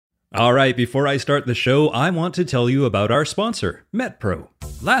All right, before I start the show, I want to tell you about our sponsor, MetPro.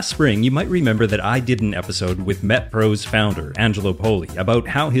 Last spring, you might remember that I did an episode with MetPro's founder, Angelo Poli, about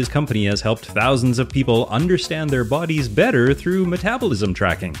how his company has helped thousands of people understand their bodies better through metabolism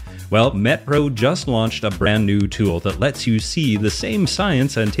tracking. Well, MetPro just launched a brand new tool that lets you see the same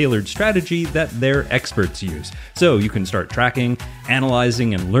science and tailored strategy that their experts use. So you can start tracking,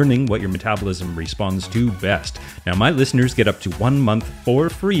 analyzing, and learning what your metabolism responds to best. Now, my listeners get up to 1 month for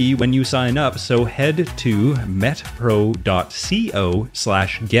free when you sign up, so head to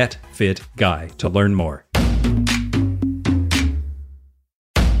metpro.co/getfitguy to learn more.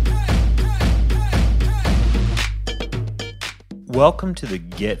 Welcome to the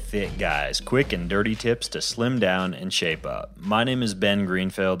Get Fit Guys, quick and dirty tips to slim down and shape up. My name is Ben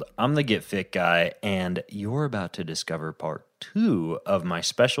Greenfield, I'm the Get Fit Guy, and you're about to discover part 2 of my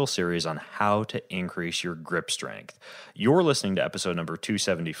special series on how to increase your grip strength. You're listening to episode number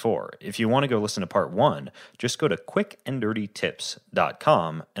 274. If you want to go listen to part 1, just go to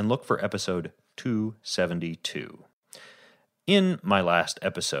quickanddirtytips.com and look for episode 272. In my last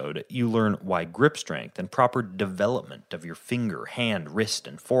episode, you learn why grip strength and proper development of your finger, hand, wrist,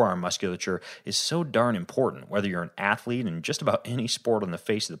 and forearm musculature is so darn important, whether you're an athlete in just about any sport on the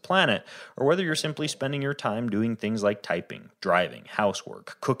face of the planet, or whether you're simply spending your time doing things like typing, driving,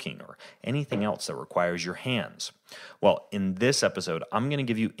 housework, cooking, or anything else that requires your hands. Well, in this episode, I'm going to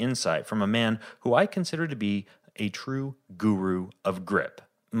give you insight from a man who I consider to be a true guru of grip.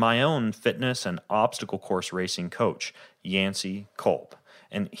 My own fitness and obstacle course racing coach, Yancey Kolb.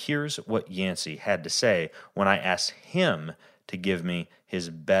 And here's what Yancey had to say when I asked him to give me his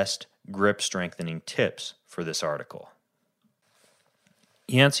best grip strengthening tips for this article.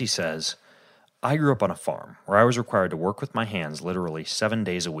 Yancey says, I grew up on a farm where I was required to work with my hands literally 7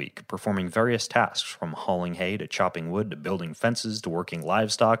 days a week, performing various tasks from hauling hay to chopping wood to building fences to working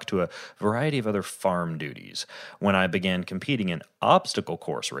livestock to a variety of other farm duties. When I began competing in obstacle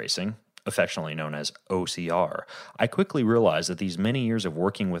course racing, affectionately known as OCR, I quickly realized that these many years of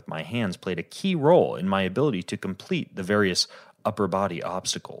working with my hands played a key role in my ability to complete the various upper body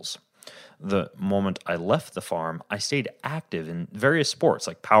obstacles. The moment I left the farm, I stayed active in various sports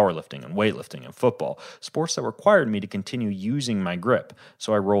like powerlifting and weightlifting and football, sports that required me to continue using my grip.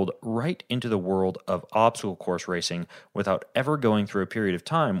 So I rolled right into the world of obstacle course racing without ever going through a period of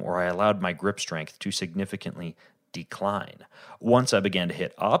time where I allowed my grip strength to significantly decline. Once I began to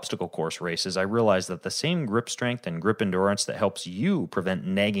hit obstacle course races, I realized that the same grip strength and grip endurance that helps you prevent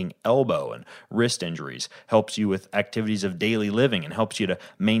nagging elbow and wrist injuries, helps you with activities of daily living, and helps you to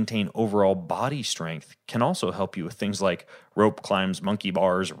maintain overall body strength can also help you with things like rope climbs, monkey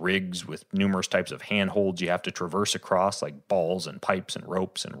bars, rigs with numerous types of handholds you have to traverse across like balls and pipes and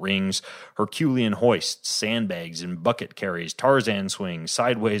ropes and rings, Herculean hoists, sandbags and bucket carries, Tarzan swings,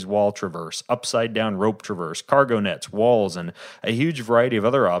 sideways wall traverse, upside down rope traverse, cargo nets, walls, and a huge variety of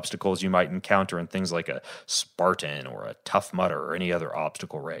other obstacles you might encounter in things like a Spartan or a Tough Mudder or any other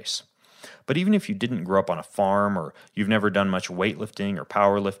obstacle race. But even if you didn't grow up on a farm, or you've never done much weightlifting or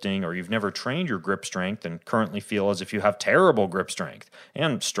powerlifting, or you've never trained your grip strength and currently feel as if you have terrible grip strength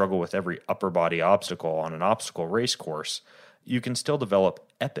and struggle with every upper body obstacle on an obstacle race course, you can still develop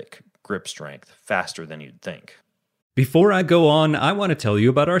epic grip strength faster than you'd think. Before I go on, I want to tell you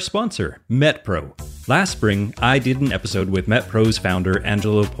about our sponsor, MetPro. Last spring, I did an episode with MetPro's founder,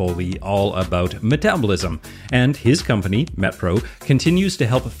 Angelo Poli, all about metabolism, and his company, MetPro, continues to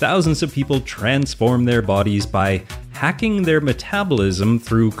help thousands of people transform their bodies by hacking their metabolism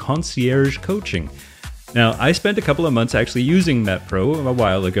through concierge coaching. Now, I spent a couple of months actually using MetPro a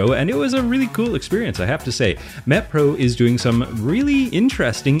while ago, and it was a really cool experience, I have to say. MetPro is doing some really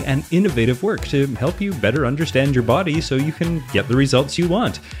interesting and innovative work to help you better understand your body so you can get the results you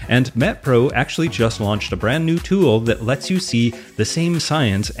want. And MetPro actually just launched a brand new tool that lets you see the same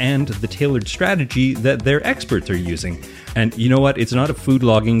science and the tailored strategy that their experts are using. And you know what? It's not a food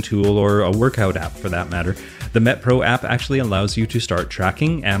logging tool or a workout app for that matter. The MetPro app actually allows you to start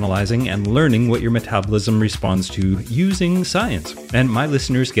tracking, analyzing, and learning what your metabolism responds to using science. And my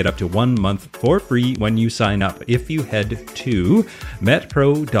listeners get up to 1 month for free when you sign up if you head to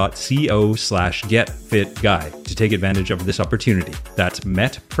metpro.co/getfitguy to take advantage of this opportunity. That's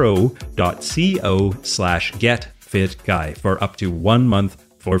metpro.co/getfitguy for up to 1 month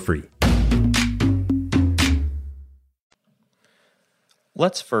for free.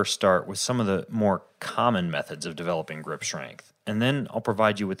 Let's first start with some of the more common methods of developing grip strength, and then I'll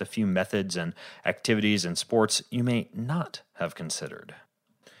provide you with a few methods and activities and sports you may not have considered.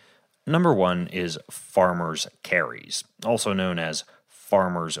 Number 1 is farmer's carries, also known as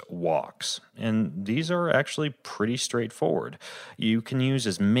farmer's walks. And these are actually pretty straightforward. You can use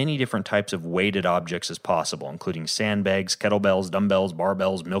as many different types of weighted objects as possible, including sandbags, kettlebells, dumbbells,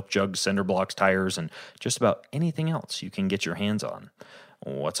 barbells, milk jugs, cinder blocks, tires, and just about anything else you can get your hands on.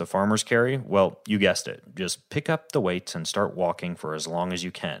 What's a farmer's carry? Well, you guessed it. Just pick up the weights and start walking for as long as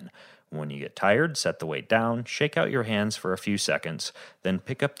you can. When you get tired, set the weight down, shake out your hands for a few seconds, then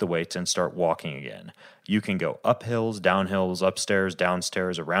pick up the weights and start walking again. You can go up hills, down hills, upstairs,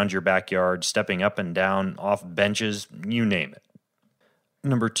 downstairs, around your backyard, stepping up and down, off benches, you name it.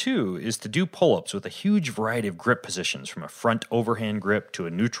 Number 2 is to do pull-ups with a huge variety of grip positions, from a front overhand grip to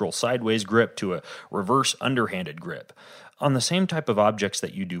a neutral sideways grip to a reverse underhanded grip. On the same type of objects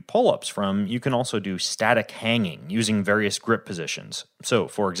that you do pull-ups from, you can also do static hanging using various grip positions. So,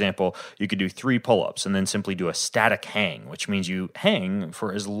 for example, you could do 3 pull-ups and then simply do a static hang, which means you hang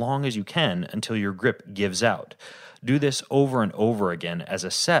for as long as you can until your grip gives out. Do this over and over again as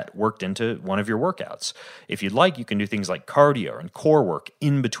a set worked into one of your workouts. If you'd like, you can do things like cardio and core work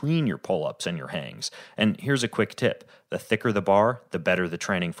in between your pull-ups and your hangs. And here's a quick tip. The thicker the bar, the better the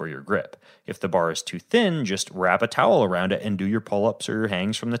training for your grip. If the bar is too thin, just wrap a towel around it and do your pull-ups or your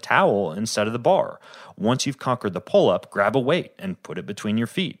hangs from the towel instead of the bar. Once you've conquered the pull-up, grab a weight and put it between your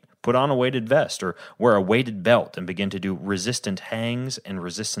feet. Put on a weighted vest or wear a weighted belt and begin to do resistant hangs and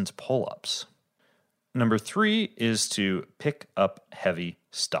resistance pull-ups. Number 3 is to pick up heavy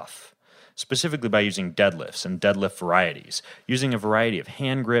stuff, specifically by using deadlifts and deadlift varieties, using a variety of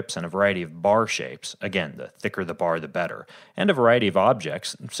hand grips and a variety of bar shapes. Again, the thicker the bar, the better. And a variety of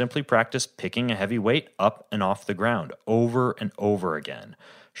objects. Simply practice picking a heavy weight up and off the ground over and over again.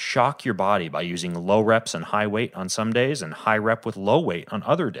 Shock your body by using low reps and high weight on some days and high rep with low weight on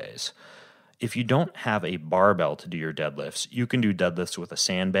other days. If you don't have a barbell to do your deadlifts, you can do deadlifts with a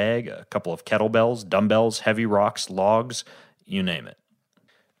sandbag, a couple of kettlebells, dumbbells, heavy rocks, logs, you name it.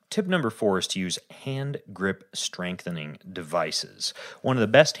 Tip number 4 is to use hand grip strengthening devices. One of the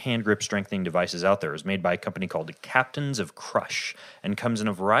best hand grip strengthening devices out there is made by a company called Captains of Crush and comes in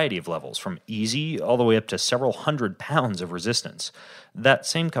a variety of levels, from easy all the way up to several hundred pounds of resistance. That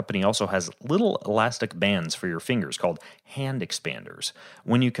same company also has little elastic bands for your fingers called hand expanders.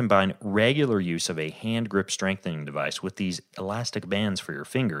 When you combine regular use of a hand grip strengthening device with these elastic bands for your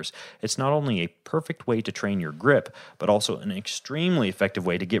fingers, it's not only a perfect way to train your grip, but also an extremely effective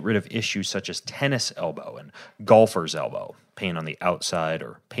way to get rid of issues such as tennis elbow and golfer's elbow, pain on the outside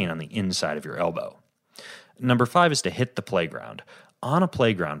or pain on the inside of your elbow. Number 5 is to hit the playground. On a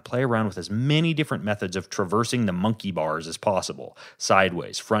playground, play around with as many different methods of traversing the monkey bars as possible.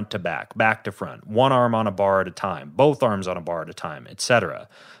 Sideways, front to back to front, one arm on a bar at a time, both arms on a bar at a time, etc.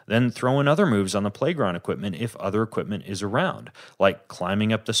 Then throw in other moves on the playground equipment if other equipment is around, like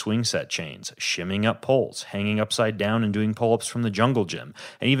climbing up the swing set chains, shimming up poles, hanging upside down and doing pull-ups from the jungle gym,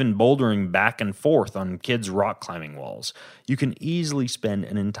 and even bouldering back and forth on kids' rock climbing walls. You can easily spend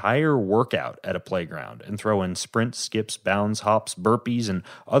an entire workout at a playground and throw in sprints, skips, bounds, hops, burpees, and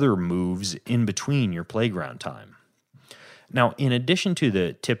other moves in between your playground time. Now, in addition to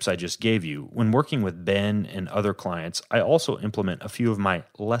the tips I just gave you, when working with Ben and other clients, I also implement a few of my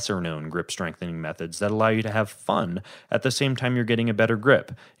lesser-known grip strengthening methods that allow you to have fun at the same time you're getting a better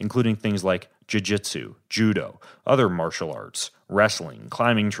grip, including things like jiu-jitsu, judo, other martial arts, wrestling,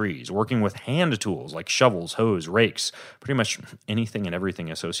 climbing trees, working with hand tools like shovels, hoes, rakes, pretty much anything and everything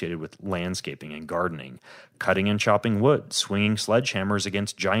associated with landscaping and gardening, cutting and chopping wood, swinging sledgehammers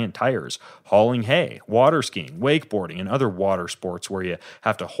against giant tires, hauling hay, water skiing, wakeboarding, and other water sports where you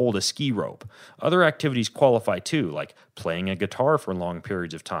have to hold a ski rope. Other activities qualify too, like playing a guitar for long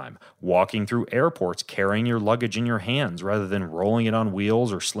periods of time, walking through airports carrying your luggage in your hands rather than rolling it on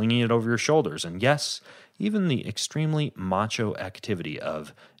wheels or slinging it over your shoulders, and yes, even the extremely macho activity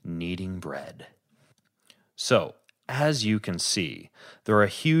of kneading bread. So, as you can see, there are a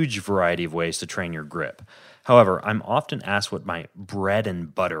huge variety of ways to train your grip. However, I'm often asked what my bread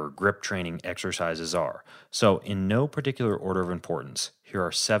and butter grip training exercises are. So, in no particular order of importance, here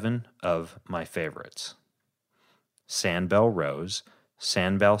are 7 of my favorites. Sandbell rows,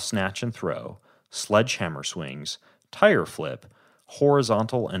 sandbell snatch and throw, sledgehammer swings, tire flip,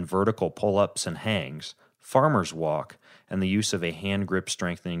 horizontal and vertical pull-ups and hangs, farmer's walk, and the use of a hand grip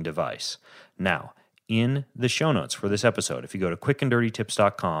strengthening device. Now, in the show notes for this episode, if you go to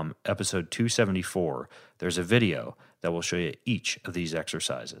quickanddirtytips.com, episode 274, there's a video that will show you each of these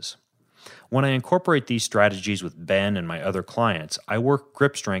exercises. When I incorporate these strategies with Ben and my other clients, I work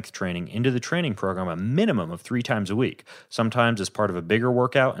grip strength training into the training program a minimum of 3 times a week, sometimes as part of a bigger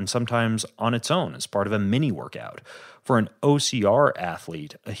workout and sometimes on its own as part of a mini workout. For an OCR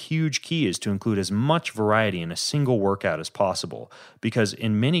athlete, a huge key is to include as much variety in a single workout as possible, because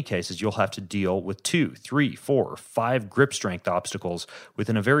in many cases you'll have to deal with 2, 3, 4, or 5 grip strength obstacles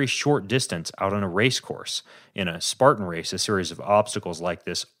within a very short distance out on a race course. In a Spartan race, a series of obstacles like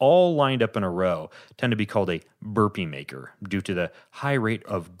this, all lined up in a row, tend to be called a burpee maker due to the high rate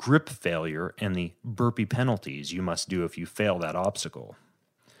of grip failure and the burpee penalties you must do if you fail that obstacle.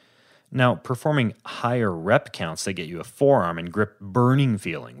 Now, performing higher rep counts that get you a forearm and grip burning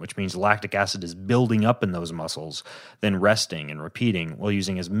feeling, which means lactic acid is building up in those muscles, then resting and repeating while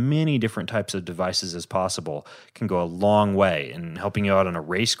using as many different types of devices as possible, can go a long way in helping you out on a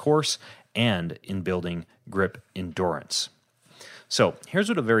race course and in building grip endurance. So here's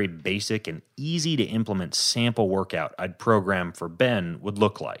what a very basic and easy to implement sample workout I'd program for Ben would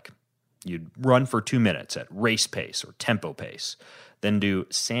look like. You'd run for 2 minutes at race pace or tempo pace. Then do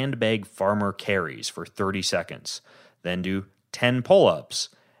sandbag farmer carries for 30 seconds. Then do 10 pull-ups.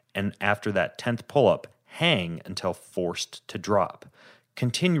 And after that 10th pull-up, hang until forced to drop.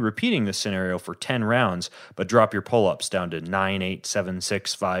 Continue repeating this scenario for 10 rounds, but drop your pull-ups down to 9, 8, 7,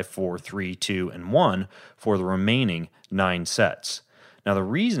 6, 5, 4, 3, 2, and 1 for the remaining 9 sets. Now, the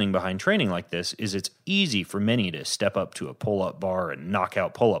reasoning behind training like this is it's easy for many to step up to a pull-up bar and knock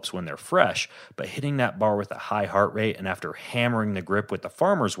out pull-ups when they're fresh, but hitting that bar with a high heart rate and after hammering the grip with the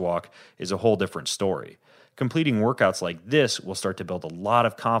farmer's walk is a whole different story. Completing workouts like this will start to build a lot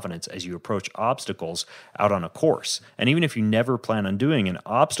of confidence as you approach obstacles out on a course. And even if you never plan on doing an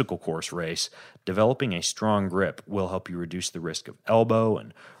obstacle course race, developing a strong grip will help you reduce the risk of elbow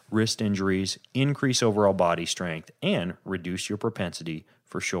and wrist injuries, increase overall body strength, and reduce your propensity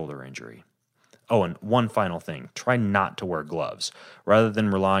for shoulder injury. Oh, and one final thing, try not to wear gloves. Rather than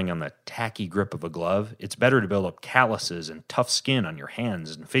relying on the tacky grip of a glove, it's better to build up calluses and tough skin on your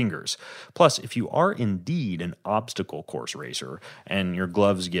hands and fingers. Plus, if you are indeed an obstacle course racer and your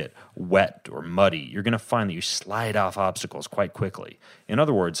gloves get wet or muddy, you're going to find that you slide off obstacles quite quickly. In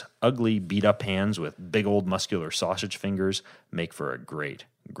other words, ugly, beat-up hands with big old muscular sausage fingers make for a great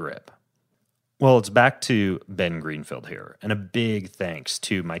grip. Well, it's back to Ben Greenfield here, and a big thanks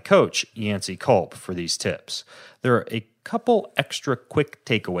to my coach, Yancey Culp, for these tips. There are a couple extra quick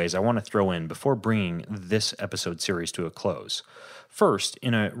takeaways I want to throw in before bringing this episode series to a close. First,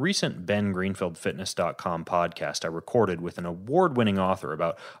 in a recent BenGreenfieldFitness.com podcast I recorded with an award-winning author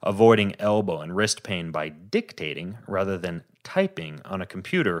about avoiding elbow and wrist pain by dictating rather than typing on a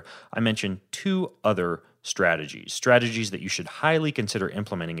computer, I mentioned 2 other strategies that you should highly consider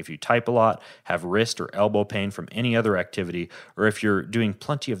implementing if you type a lot, have wrist or elbow pain from any other activity, or if you're doing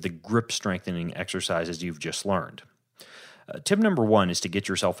plenty of the grip strengthening exercises you've just learned. Tip number 1 is to get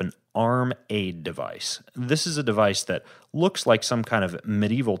yourself an arm aid device. This is a device that looks like some kind of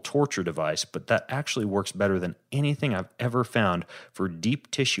medieval torture device, but that actually works better than anything I've ever found for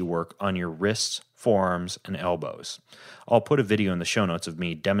deep tissue work on your wrists, forearms, and elbows. I'll put a video in the show notes of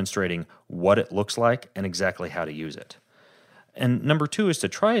me demonstrating what it looks like and exactly how to use it. And number 2 is to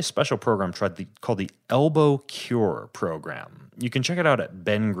try a special program called the Elbow Cure program. You can check it out at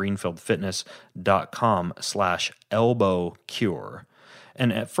bengreenfieldfitness.com/elbow cure.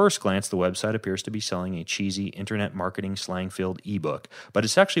 And at first glance, the website appears to be selling a cheesy internet marketing slang-filled ebook, but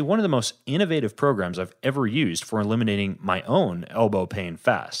it's actually one of the most innovative programs I've ever used for eliminating my own elbow pain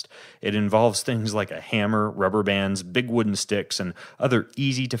fast. It involves things like a hammer, rubber bands, big wooden sticks, and other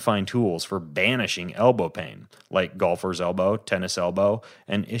easy-to-find tools for banishing elbow pain, like golfer's elbow, tennis elbow,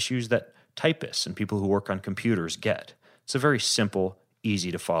 and issues that typists and people who work on computers get. It's a very simple,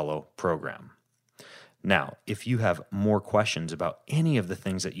 easy-to-follow program. Now, if you have more questions about any of the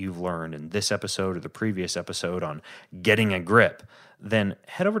things that you've learned in this episode or the previous episode on getting a grip, then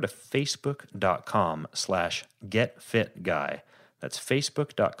head over to facebook.com/getfitguy. That's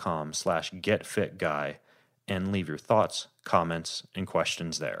facebook.com/getfitguy and leave your thoughts, comments, and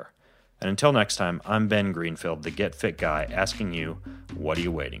questions there. And until next time, I'm Ben Greenfield, the Get Fit Guy, asking you, what are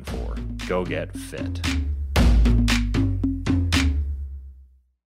you waiting for? Go get fit.